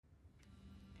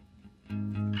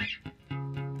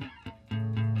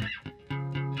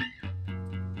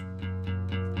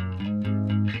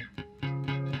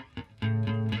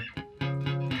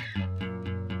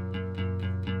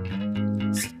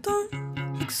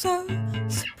so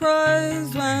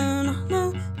surprised when I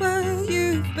know where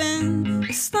you've been.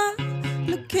 It's that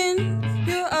look in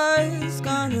your eyes,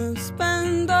 gonna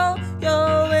spend all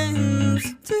your wins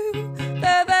to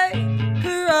they're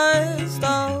vaporized.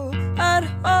 Oh, add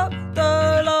up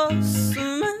the loss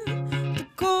and meant to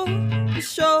call you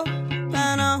short,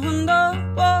 and I wonder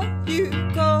what you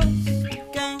cost.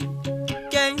 Gain,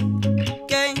 gain,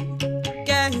 gain,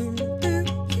 gain. Do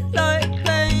you like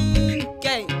pain?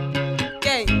 Gain,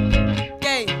 gain,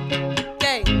 gain,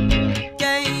 gain,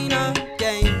 gain,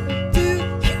 gain. Do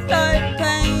you like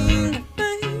pain?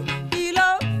 Baby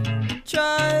love,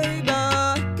 try, but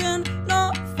I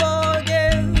cannot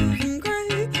forgive. I'm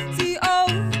crazy all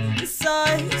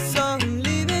inside, so I'm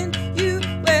leaving you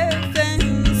within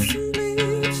some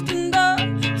bleached and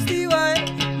dusty white.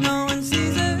 No one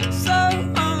sees it, so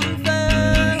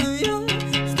unfair. You're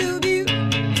still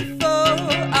beautiful.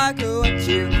 I could watch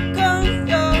you comb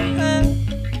your hair.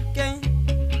 Gain,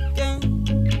 gain,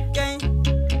 gain,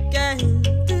 gain.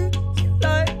 Do you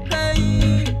like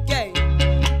pain? Gain,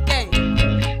 gain,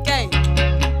 gain,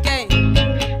 gain,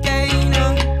 gain,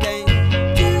 gain.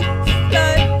 Do you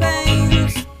like pain?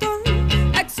 So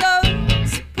don't act so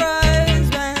surprised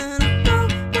when I know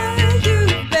where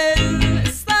you've been.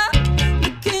 It's that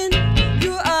look in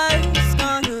your eyes,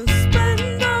 gonna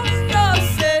spend all your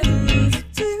sins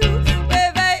to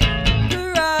where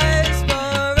vaporize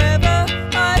forever.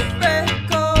 I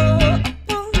recall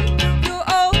upon your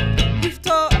old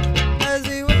rooftop as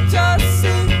we watch our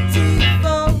city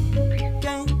fall.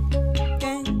 Gain,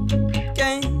 gain,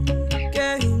 gain,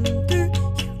 gain. Do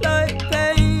you like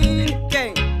pain?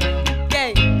 Gain,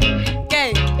 gain,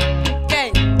 gain,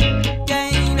 gain,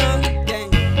 gain, gain.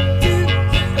 Do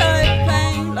you like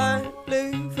pain? Like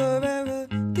blue forever,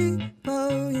 deeper.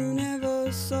 You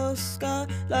never saw sky.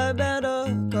 Like better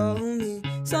call me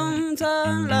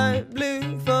sometime. Like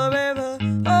blue forever.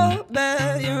 Oh,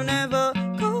 bet you never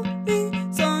call me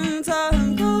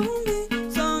sometime. Call me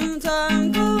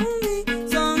sometime. Call me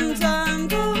sometime.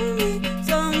 Call me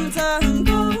sometime.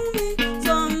 Call me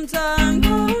sometime.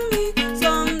 Call me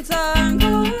sometime.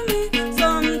 Call me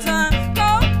sometime.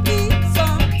 Call me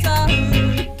sometime.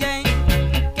 Gain,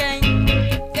 gain,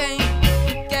 gain,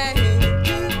 gain.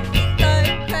 Do you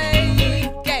like pain?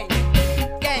 Gain,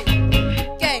 gain,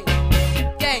 gain,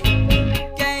 gain,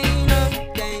 gain,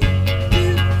 gain. Do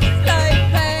you like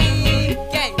pain?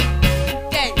 Gain,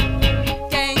 gain,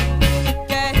 gain,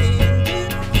 gain. Do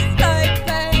you like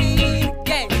pain?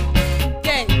 Gain,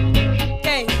 gain,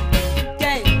 gain,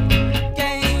 gain,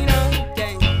 gain,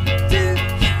 gain. Do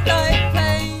you like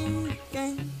pain?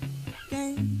 Gain,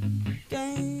 gain,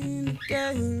 gain,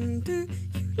 gain. Do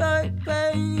you like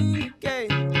pain? Gain,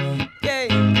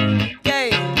 gain,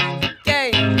 gain,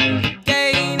 gain,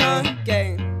 gain,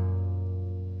 gain.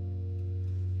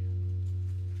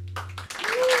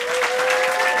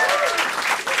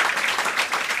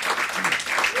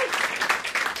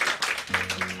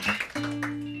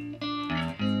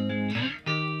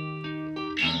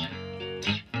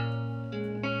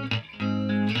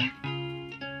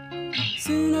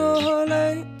 Sooner or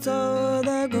later,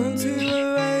 they're going to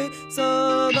erase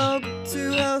all the good to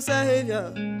our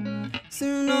savior.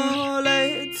 Sooner or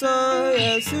later,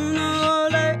 yeah, sooner or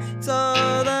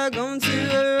later, they're going to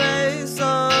erase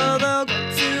all the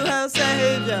good to our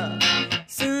savior.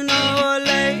 Sooner or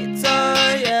later,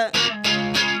 yeah.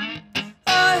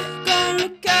 I gonna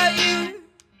look at you,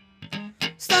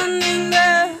 standing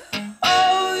there,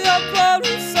 all your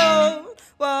problems solved,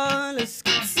 while it's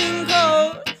getting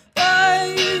cold.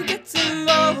 Why you get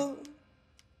involved?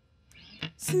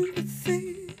 Sympathy,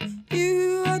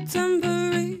 you are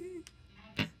temporary.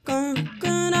 Gonna look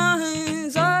in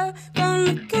eyes, I gonna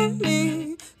look at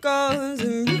me, 'cause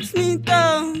it beats me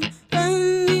down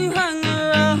when you hang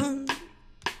around.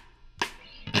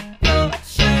 Your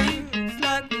shame is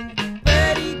like we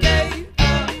already gave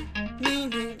up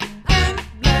meaning and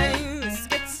blame. It's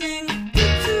getting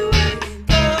too late,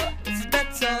 but it's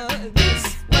better this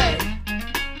way.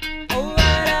 Oh,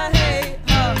 what I hate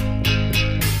her.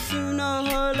 Sooner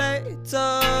or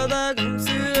later, they're going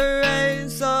to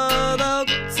erase all the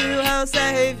good to our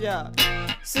savior.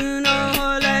 Sooner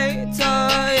or later,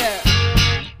 yeah.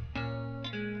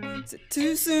 Is it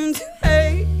too soon to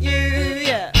hate you?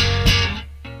 Yeah.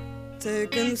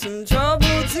 Taking some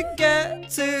trouble to get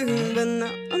to, but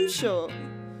now I'm sure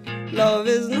love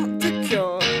is not the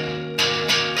cure.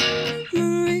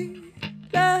 Marie,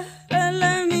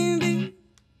 let me be.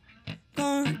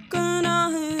 Gonna look in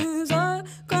eyes, I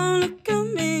gonna look at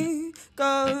me,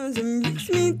 'cause it beats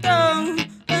me down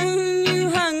when you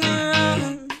hang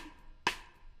around.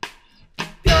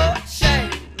 Pure shame,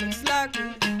 looks like we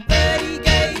already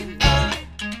gave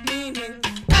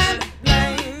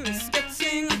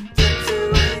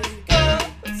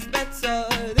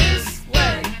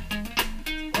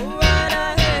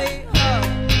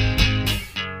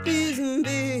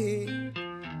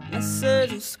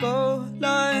words and scroll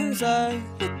lines, I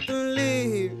let them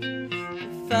leave.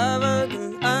 If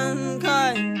arrogant and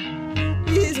kind,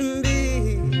 reason be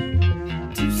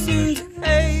too soon to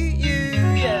hate you,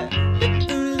 yeah. Let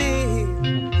them leave.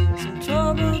 Some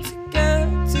trouble to get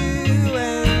to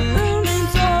when I'm in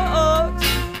talks.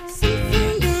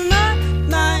 Something in my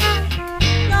mind.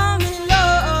 I'm in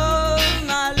love.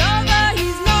 My lover,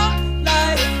 he's not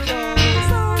like yours.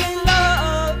 I'm in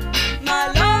love. My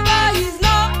lover, he's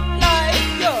not like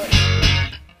yours.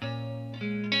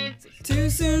 Too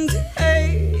soon to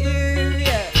hate you,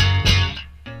 yeah.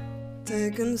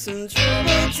 Taking some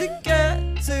trouble to get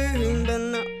to, but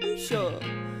now I'm sure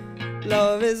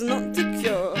love is not the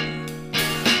cure.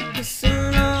 'Cause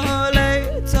sooner or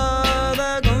later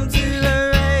they're going to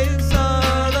erase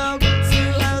all the good to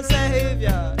our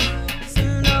Savior.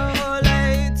 Sooner or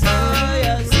later,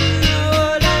 yeah, sooner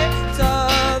or later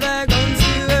they're going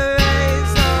to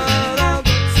erase all the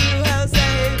good to our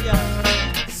Savior.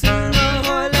 Sooner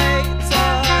or later,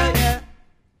 yeah.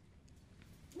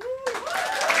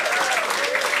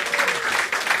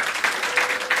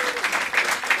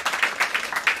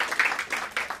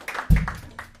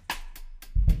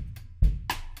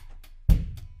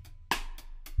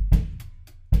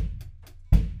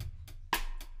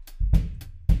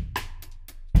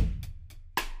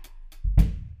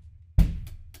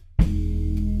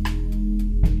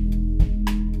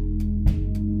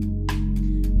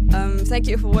 Thank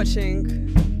you for watching.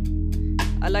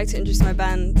 I'd like to introduce my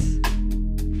band.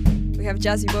 We have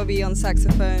Jazzy Bobby on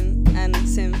saxophone and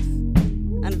synth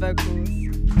and vocals.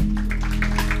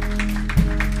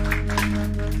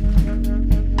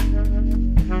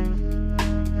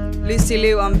 Lucy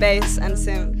Liu on bass and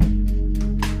synth.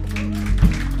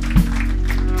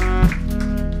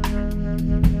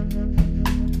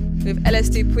 We have LS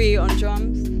Dupuis on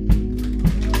drums.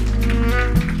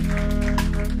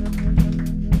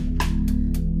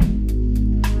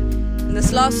 And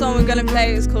this last song we're gonna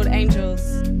play is called Angels.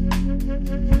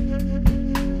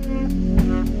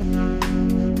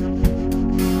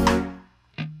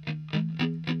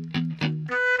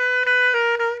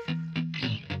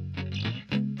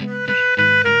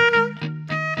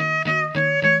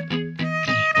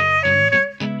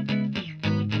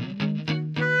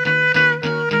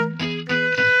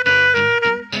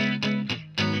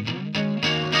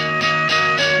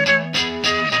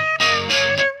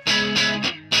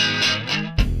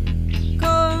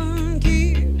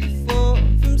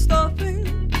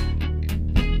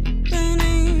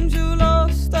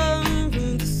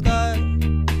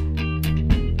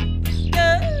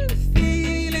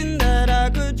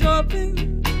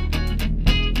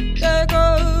 They're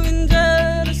growing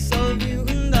jealous of you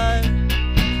and I.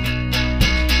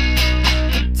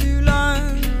 To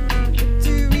learn,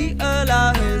 to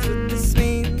realize what this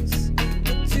means.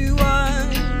 But to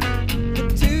want, but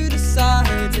to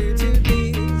decide to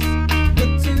please.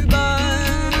 But to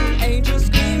burn, angels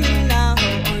screaming now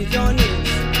on your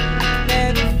knees.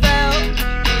 Never felt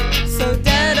so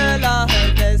dead alive.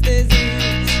 There's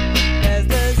disease, there's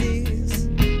disease.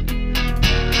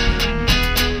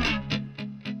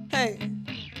 Hey,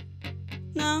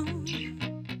 now,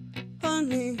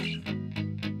 honey,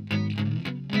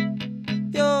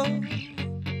 you're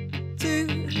too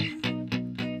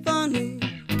funny.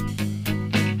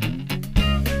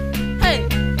 Hey,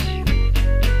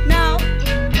 now,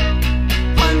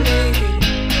 honey,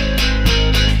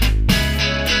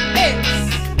 it's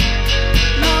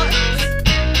not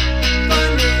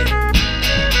funny.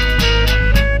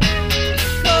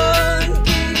 Don't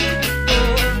keep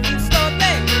on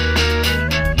stopping.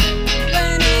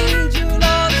 When angel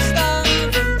love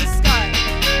stars in the sky,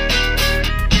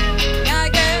 I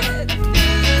get the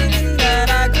feeling that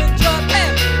I could drop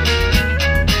them.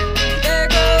 They're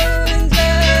growing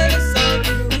jealous of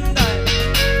you and I.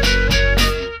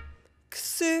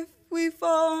 'Cause if we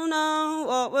fall now,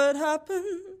 what would happen?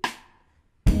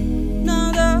 Now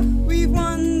that we've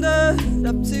wandered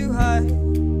up too high,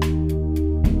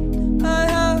 I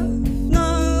have no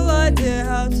idea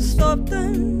how to stop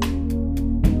them.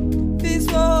 This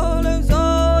swallows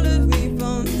all of me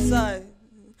from inside.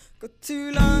 Got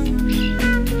to learn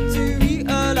to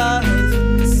realize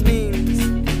what this means.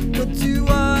 Got to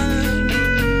want,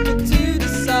 got to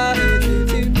decide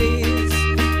to please.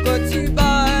 Got to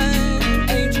bind,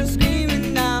 angels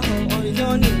screaming now on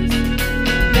your knees.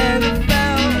 Never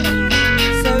felt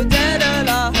so dead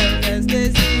alive. There's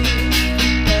disease,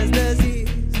 there's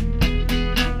disease.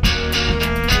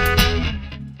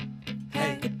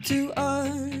 Hey, got to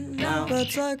earn,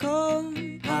 but I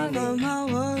can't from my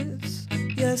words.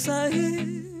 Yes, I hear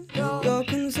your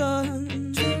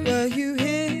concerns. Where you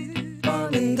hear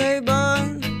when they burn,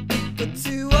 but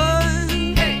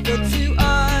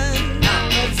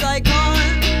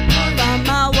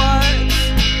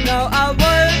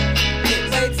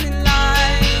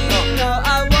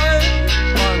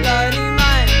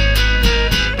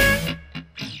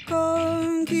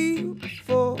can keep a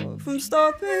thought from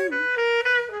stopping.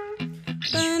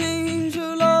 An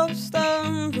angel lost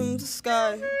down from the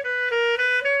sky.